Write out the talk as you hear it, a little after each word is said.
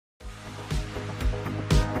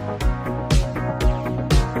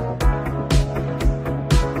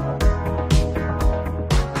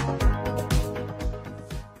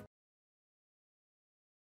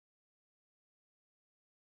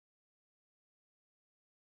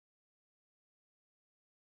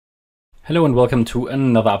Hello and welcome to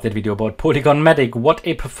another update video about Polygon MATIC. What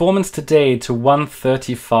a performance today to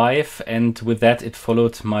 135, and with that it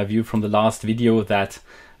followed my view from the last video that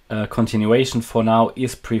continuation for now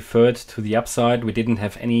is preferred to the upside. We didn't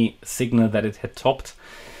have any signal that it had topped,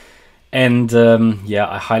 and yeah,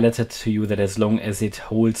 I highlighted to you that as long as it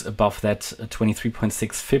holds above that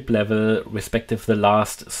 23.6 fib level, respective the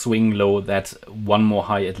last swing low, that one more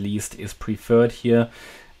high at least is preferred here.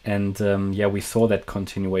 And yeah, we saw that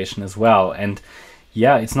continuation as well. And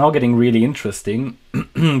yeah, it's now getting really interesting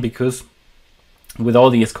because with all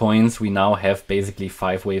these coins, we now have basically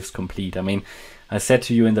 5 waves complete. I mean, I said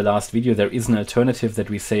to you in the last video, there is an alternative that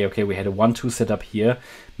we say, okay, we had a 1-2 setup here,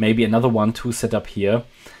 maybe another 1-2 setup here,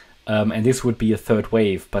 and this would be a third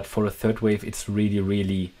wave. But for a third wave, it's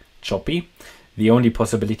really choppy. The only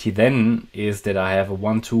possibility then is that I have a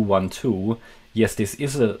 1-2, 1-2. Yes, this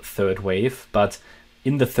is a third wave, but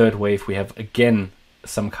in the third wave, we have again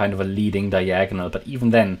some kind of a leading diagonal. But even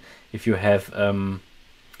then, if you have a 1-2,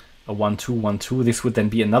 1-2, this would then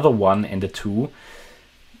be another 1 and a 2.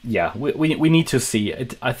 Yeah, we need to see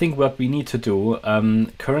it. I think what we need to do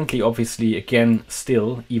currently, obviously, again,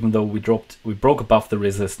 still, even though we broke above the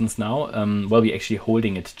resistance now. Well, we're actually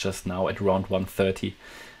holding it just now at around 130,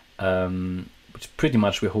 which pretty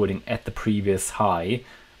much we're holding at the previous high.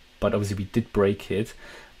 But obviously, we did break it.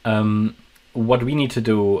 What we need to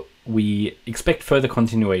do, we expect further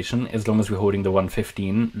continuation as long as we're holding the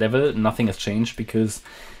 115 level. Nothing has changed because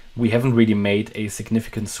we haven't really made a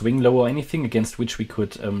significant swing low or anything against which we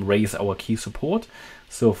could raise our key support.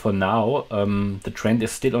 So for now, the trend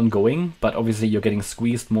is still ongoing, but obviously you're getting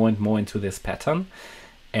squeezed more and more into this pattern.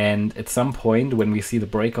 And at some point, when we see the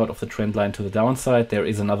breakout of the trend line to the downside, there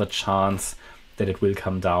is another chance that it will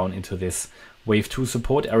come down into this wave 2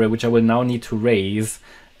 support area, which I will now need to raise.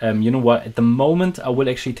 You know what, at the moment I will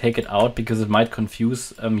actually take it out because it might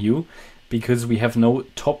confuse you, because we have no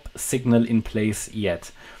top signal in place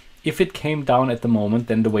yet. If it came down at the moment,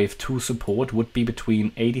 then the wave 2 support would be between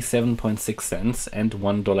 87.6 cents and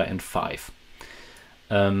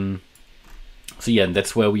 $1.05. So yeah,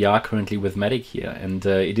 that's where we are currently with MATIC here, and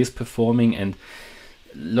it is performing. And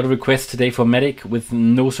a lot of requests today for MATIC, with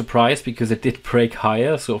no surprise because it did break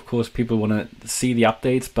higher. So of course people want to see the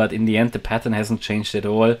updates, but in the end the pattern hasn't changed at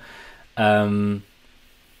all.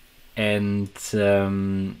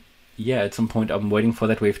 Yeah, at some point I'm waiting for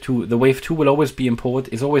that wave 2. The wave 2 will always be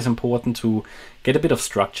is always important to get a bit of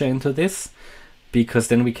structure into this, because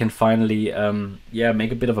then we can finally yeah,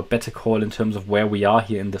 make a bit of a better call in terms of where we are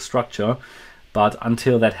here in the structure. But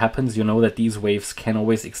until that happens, you know that these waves can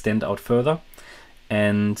always extend out further.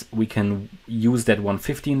 And we can use that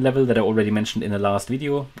 115 level that I already mentioned in the last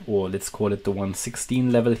video, or let's call it the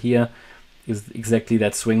 116 level here, is exactly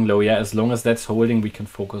that swing low. Yeah, as long as that's holding, we can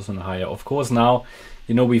focus on higher. Of course, now,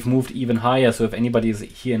 you know, we've moved even higher. So if anybody is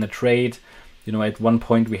here in a trade, you know, at one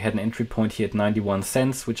point we had an entry point here at 91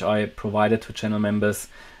 cents, which I provided to channel members.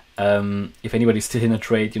 If anybody's still in a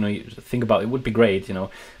trade, you know, you think about it, would be great, you know,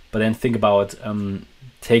 but then think about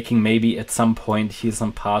taking maybe at some point here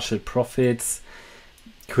some partial profits,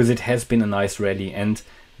 because it has been a nice rally, and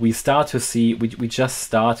we start to see, we just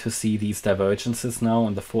start to see these divergences now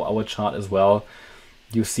on the 4-hour chart as well.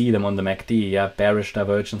 You see them on the MACD, yeah, bearish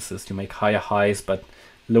divergences. You make higher highs but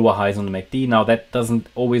lower highs on the MACD. Now that doesn't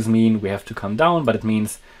always mean we have to come down, but it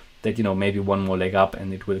means that, you know, maybe one more leg up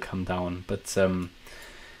and it will come down. But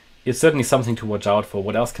it's certainly something to watch out for.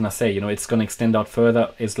 What else can I say? You know, it's going to extend out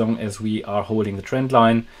further as long as we are holding the trend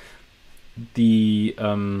line.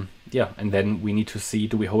 Yeah, and then we need to see,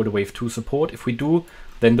 do we hold a wave 2 support? If we do,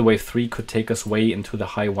 then the wave 3 could take us way into the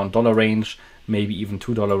high $1 range, maybe even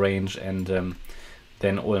 $2 range, and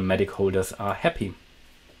then all MATIC holders are happy.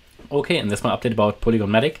 Okay, and that's my update about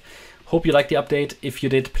Polygon MATIC. Hope you liked the update. If you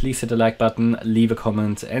did, please hit the like button, leave a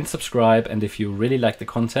comment and subscribe. And if you really like the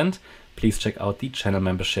content, please check out the channel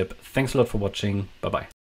membership. Thanks a lot for watching. Bye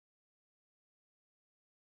bye.